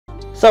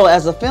So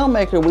as a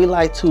filmmaker, we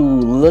like to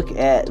look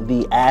at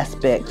the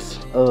aspects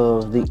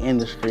of the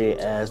industry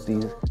as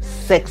the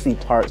sexy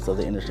parts of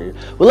the industry.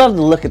 We love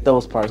to look at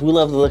those parts. We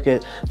love to look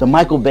at the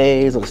Michael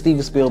Bays or the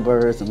Steven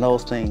Spielbergs and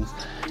those things.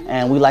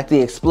 And we like the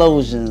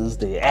explosions,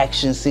 the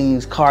action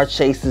scenes, car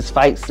chases,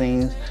 fight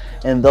scenes,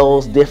 and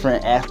those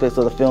different aspects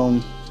of the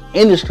film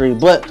industry.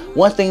 But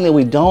one thing that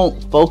we don't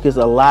focus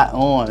a lot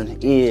on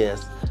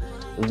is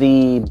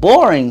the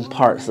boring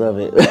parts of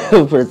it,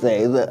 per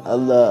se,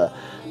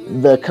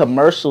 the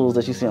commercials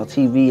that you see on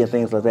TV and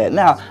things like that.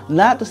 Now,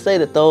 not to say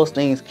that those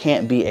things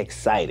can't be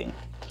exciting.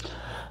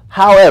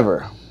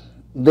 However,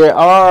 there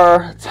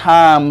are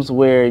times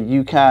where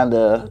you kind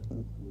of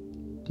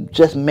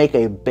just make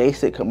a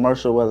basic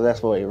commercial, whether that's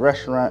for a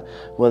restaurant,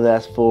 whether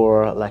that's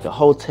for like a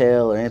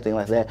hotel or anything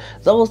like that.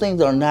 Those things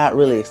are not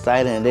really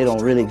exciting and they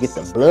don't really get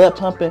the blood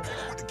pumping.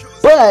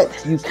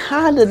 But you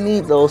kind of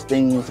need those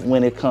things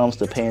when it comes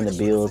to paying the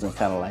bills and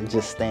kind of like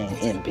just staying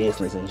in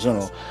business in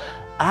general.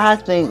 I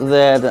think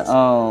that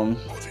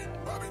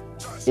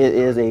it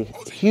is a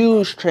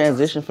huge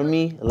transition for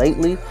me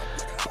lately,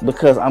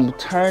 because I'm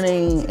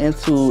turning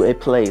into a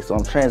place, I'm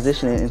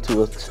transitioning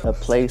into a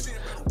place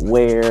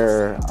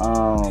where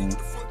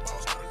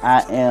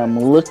I am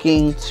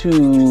looking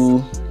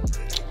to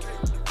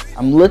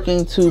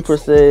per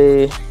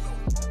se,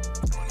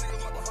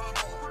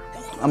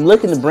 I'm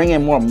looking to bring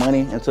in more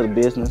money into the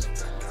business.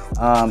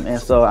 And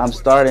so I'm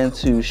starting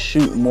to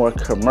shoot more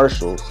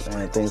commercials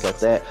and things like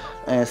that,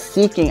 and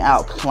seeking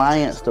out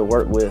clients to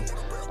work with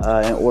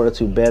in order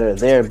to better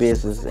their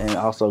business and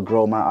also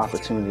grow my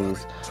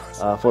opportunities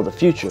for the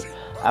future.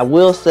 I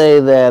will say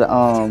that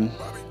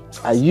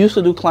I used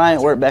to do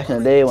client work back in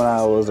the day when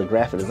I was a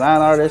graphic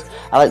design artist.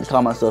 I like to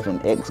call myself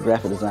an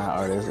ex-graphic design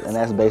artist, and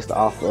that's based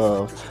off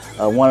of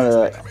one of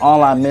the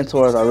online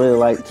mentors I really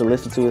like to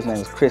listen to. His name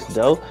is Chris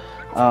Doe.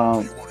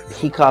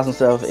 He calls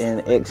himself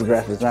an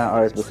ex-graphic design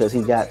artist because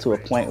he got to a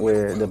point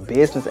where the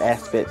business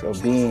aspects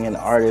of being an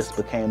artist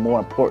became more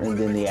important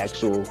than the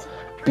actual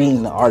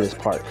being the artist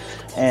part.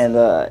 And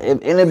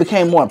it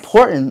became more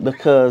important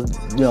because,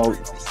 you know,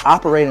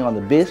 operating on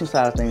the business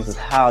side of things is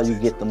how you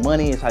get the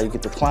money, it's how you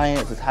get the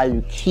clients, it's how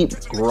you keep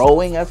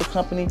growing as a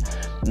company,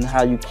 and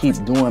how you keep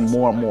doing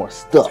more and more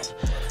stuff.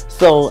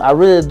 So I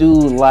really do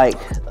like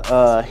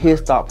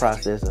his thought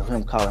process of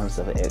him calling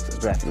himself an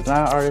ex-graphic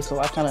design artist, so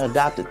I kind of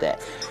adopted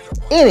that.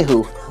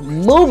 Anywho,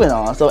 moving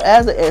on. So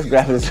as an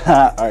ex-graphic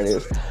design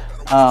artist,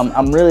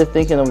 I'm really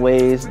thinking of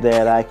ways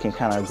that I can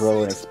kind of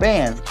grow and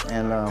expand,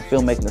 and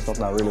filmmaking is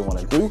something I really want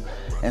to do.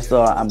 And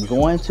so I'm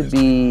going to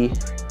be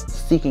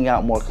seeking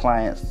out more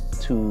clients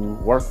to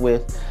work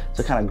with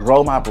to kind of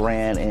grow my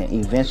brand and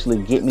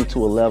eventually get me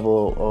to a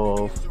level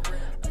of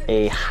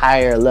a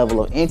higher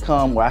level of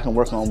income where I can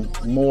work on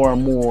more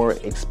and more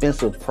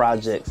expensive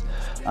projects,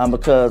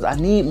 because I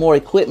need more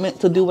equipment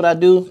to do what I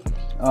do.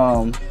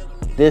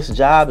 This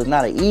job is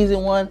not an easy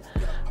one,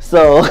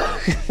 so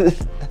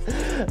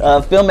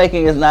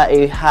filmmaking is not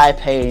a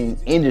high-paying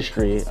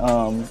industry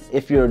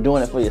if you're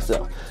doing it for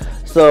yourself.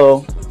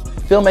 So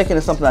filmmaking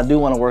is something I do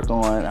want to work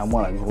on. I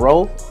want to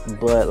grow,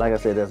 but like I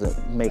said, it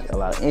doesn't make a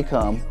lot of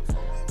income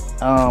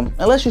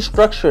unless you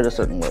structure it a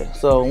certain way.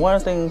 So one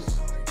of the things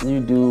you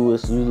do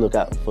is you look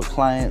out for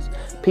clients,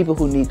 people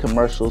who need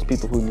commercials,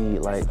 people who need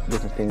like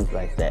different things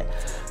like that.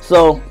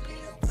 So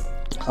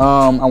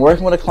I'm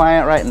working with a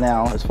client right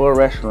now. It's for a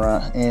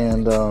restaurant,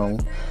 and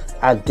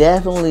I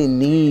definitely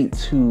need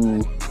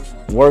to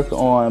work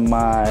on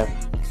my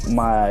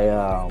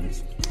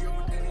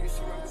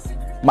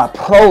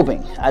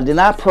probing. I did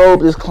not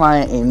probe this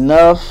client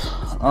enough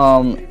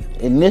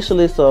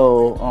initially.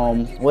 So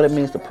what it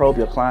means to probe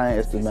your client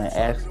is to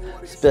ask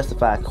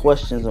specified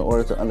questions in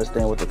order to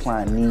understand what the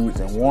client needs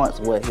and wants,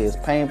 what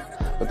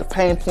the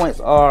pain points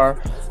are,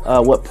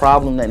 what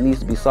problem that needs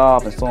to be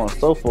solved, and so on and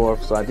so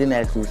forth. So I didn't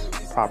ask these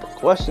proper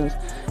questions,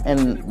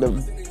 and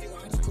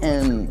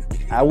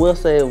I will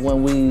say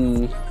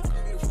when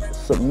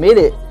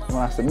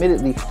I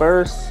submitted the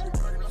first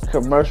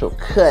commercial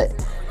cut,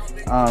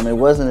 it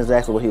wasn't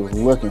exactly what he was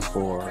looking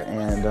for,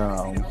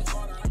 and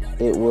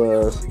it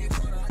was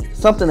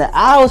something that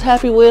I was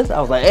happy with. I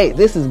was like, hey,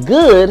 this is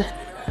good.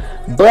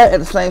 But at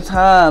the same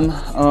time,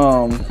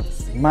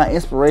 my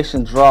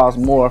inspiration draws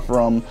more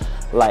from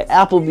like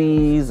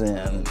Applebee's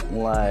and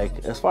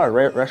like, as far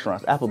as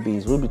restaurants,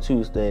 Applebee's, Ruby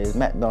Tuesdays,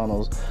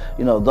 McDonald's,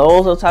 you know,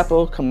 those are the type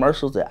of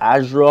commercials that I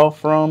draw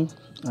from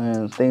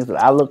and things that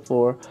I look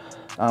for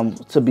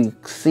to be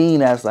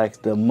seen as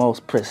like the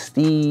most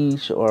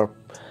prestige, or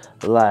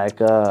like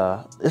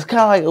it's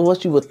kind of like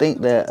what you would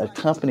think that a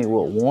company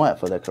would want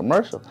for their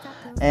commercial.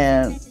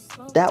 And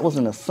that was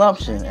an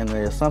assumption, and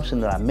the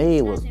assumption that I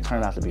made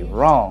turned out to be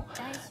wrong.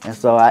 And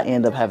so I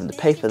end up having to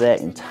pay for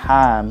that in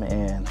time,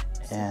 and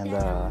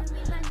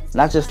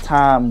not just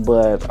time,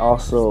 but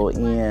also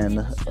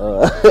in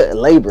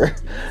labor.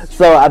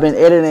 So I've been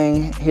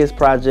editing his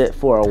project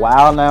for a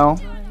while now,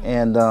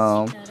 and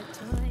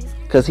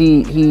because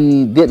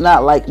he did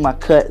not like my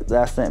cut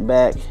that I sent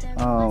back,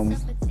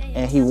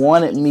 and he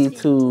wanted me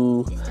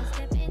to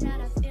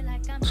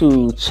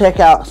to check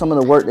out some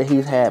of the work that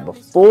he's had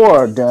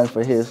before done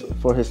for his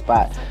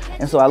spot.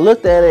 And so I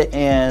looked at it,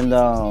 and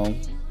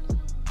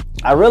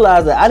I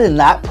realized that I did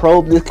not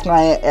probe this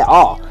client at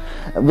all,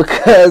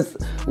 because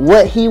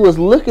what he was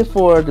looking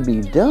for to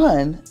be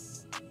done,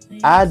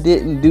 I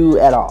didn't do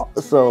at all.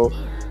 So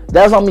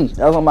that was on me.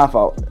 That was on my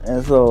fault.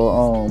 And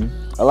so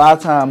a lot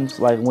of times,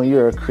 like when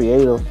you're a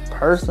creative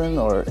person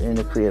or in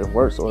the creative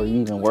works, or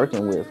even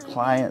working with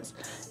clients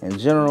in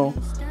general,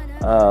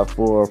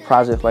 for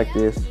projects like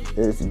this,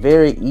 it's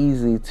very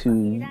easy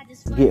to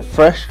get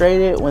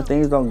frustrated when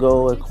things don't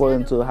go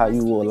according to how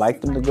you would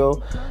like them to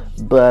go.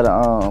 But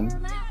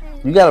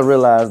you got to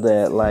realize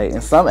that, like,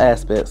 in some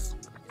aspects,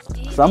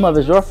 some of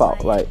it's your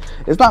fault. Like,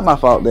 it's not my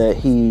fault that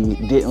he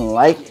didn't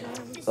like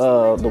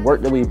the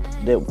work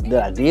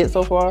that I did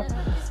so far,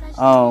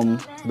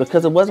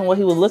 because it wasn't what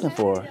he was looking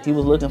for. He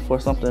was looking for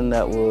something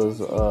that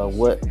was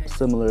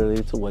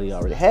similarly to what he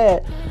already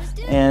had,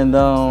 and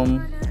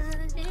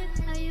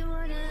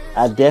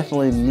I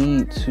definitely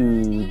need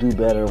to do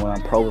better when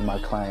I'm probing my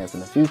clients in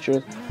the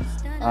future.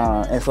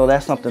 And so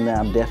that's something that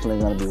I'm definitely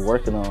going to be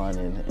working on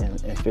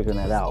and figuring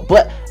that out.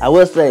 But I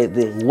will say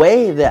the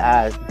way that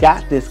I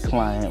got this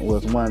client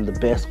was one of the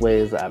best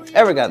ways I've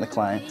ever gotten a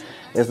client.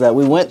 Is that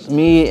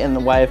me and the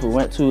wife, we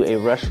went to a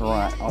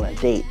restaurant on a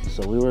date.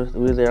 So we were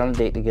there on a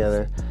date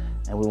together,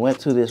 and we went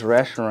to this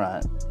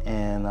restaurant,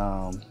 and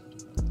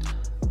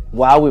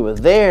while we were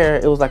there,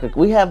 it was like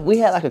we had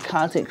like a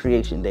content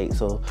creation date.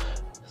 So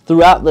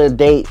throughout the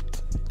date,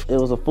 it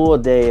was a full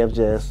day of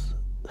just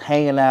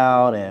hanging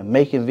out and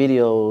making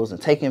videos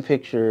and taking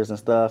pictures and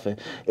stuff, and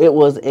it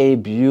was a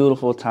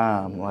beautiful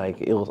time.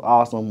 Like, it was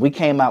awesome. We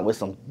came out with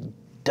some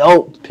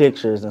dope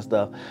pictures and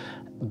stuff,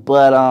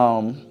 but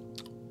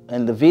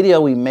and the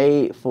video we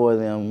made for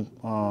them,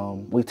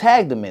 we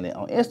tagged them in it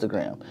on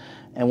Instagram,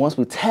 and once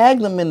we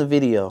tagged them in the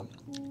video,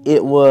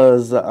 it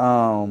was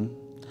what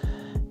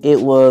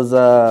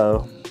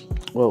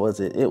was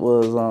it? It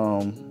was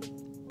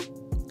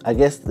I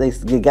guess they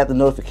got the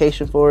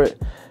notification for it.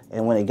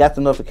 And when they got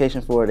the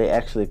notification for it, they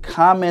actually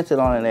commented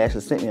on it. They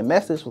actually sent me a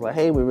message, was like,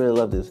 "Hey, we really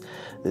love this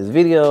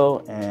video,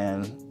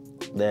 and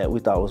that we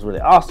thought was really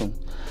awesome."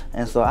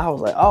 And so I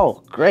was like,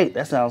 "Oh, great!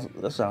 That sounds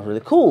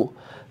really cool."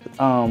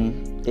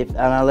 And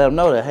I let them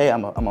know that, hey,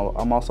 I'm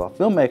also a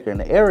filmmaker in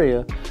the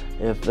area.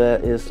 If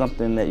that is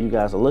something that you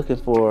guys are looking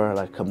for,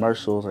 like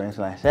commercials or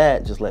anything like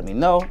that, just let me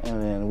know,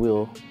 and then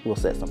we'll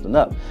set something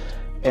up.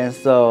 And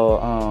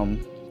so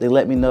they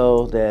let me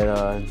know that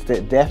it's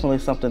definitely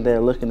something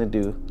they're looking to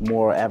do,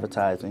 more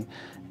advertising,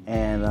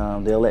 and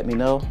they'll let me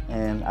know.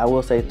 And I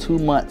will say 2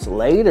 months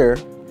later,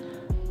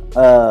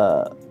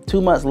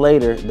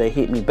 they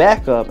hit me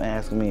back up and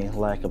asked me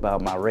like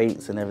about my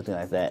rates and everything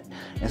like that.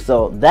 And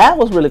so that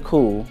was really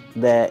cool,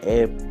 that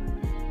a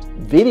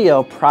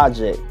video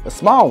project, a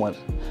small one,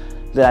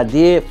 that I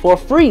did for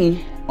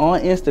free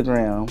on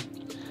Instagram,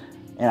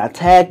 and I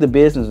tagged the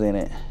business in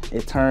it,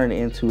 it turned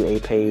into a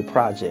paid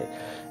project.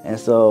 And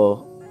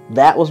so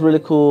that was really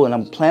cool, and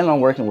I'm planning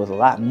on working with a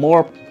lot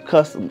more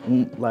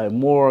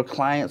more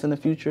clients in the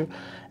future.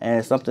 And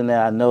it's something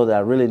that I know that I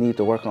really need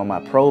to work on my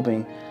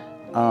probing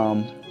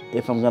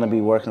if I'm going to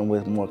be working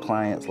with more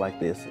clients like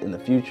this in the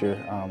future.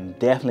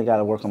 Definitely got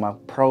to work on my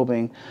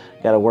probing,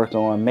 got to work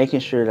on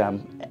making sure that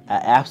I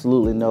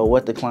absolutely know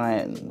what the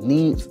client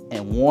needs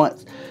and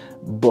wants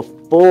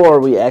before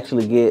we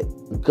actually get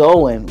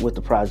going with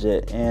the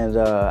project. And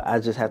I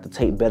just have to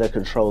take better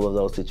control of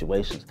those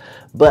situations.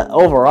 But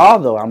overall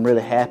though, I'm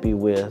really happy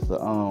with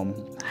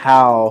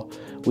how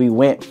we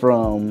went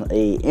from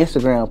a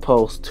Instagram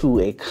post to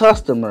a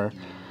customer.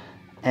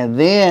 And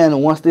then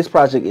once this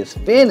project is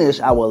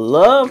finished, I would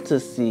love to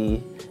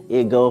see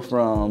it go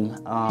from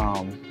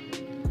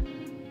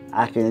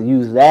I can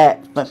use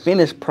that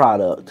finished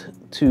product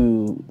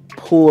to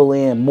pull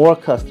in more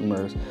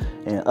customers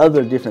and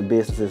other different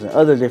businesses and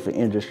other different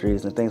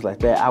industries and things like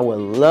that. I would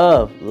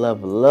love,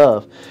 love,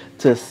 love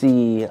to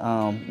see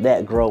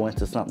that grow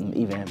into something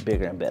even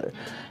bigger and better.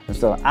 And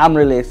so I'm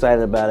really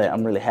excited about it.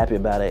 I'm really happy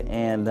about it.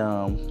 And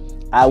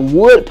I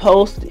would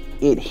post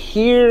it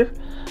here,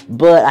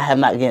 but I have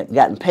not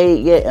gotten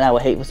paid yet, and I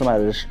would hate for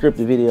somebody to strip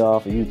the video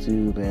off of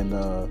YouTube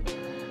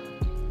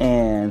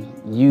and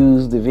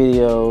use the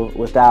video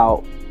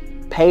without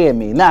paying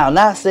me. Now, I'm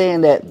not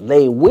saying that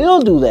they will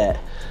do that,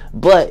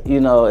 but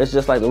you know, it's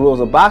just like the rules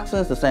of boxing.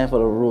 It's the same for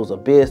the rules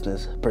of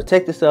business.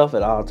 Protect yourself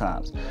at all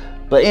times.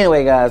 But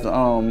anyway, guys,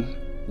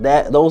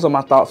 those are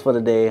my thoughts for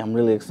today. I'm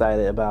really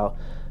excited about,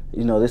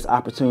 you know, this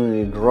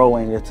opportunity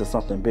growing into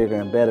something bigger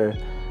and better.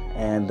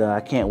 And I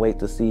can't wait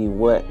to see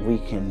what we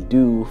can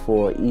do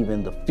for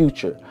even the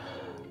future.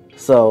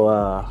 So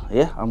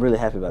yeah, I'm really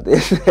happy about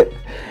this.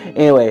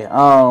 Anyway,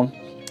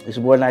 it's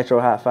your boy Nitro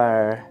Hot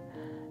Fire,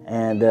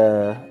 and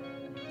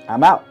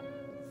I'm out.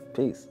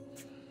 Peace.